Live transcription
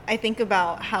I think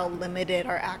about how limited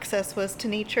our access was to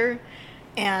nature,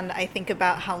 and I think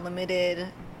about how limited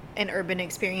an urban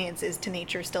experience is to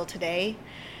nature still today.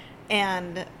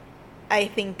 And I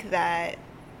think that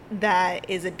that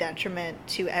is a detriment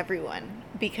to everyone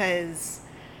because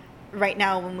right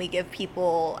now when we give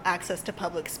people access to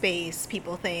public space,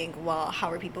 people think, well,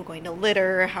 how are people going to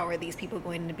litter? How are these people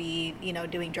going to be,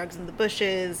 doing drugs in the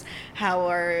bushes? How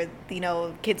are,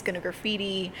 kids going to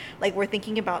graffiti? Like, we're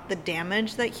thinking about the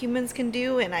damage that humans can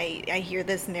do. And I hear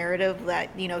this narrative that,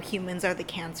 humans are the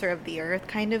cancer of the earth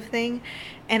kind of thing.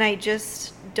 And I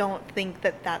just don't think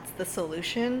that that's the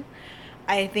solution.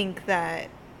 I think that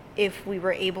if we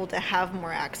were able to have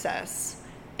more access,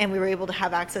 and we were able to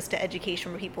have access to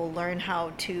education where people learn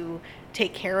how to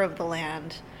take care of the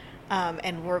land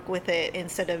and work with it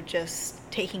instead of just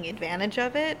taking advantage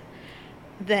of it,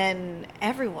 then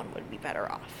everyone would be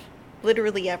better off.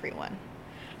 Literally everyone.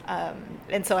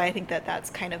 And so I think that that's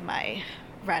kind of my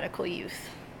radical youth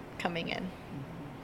coming in.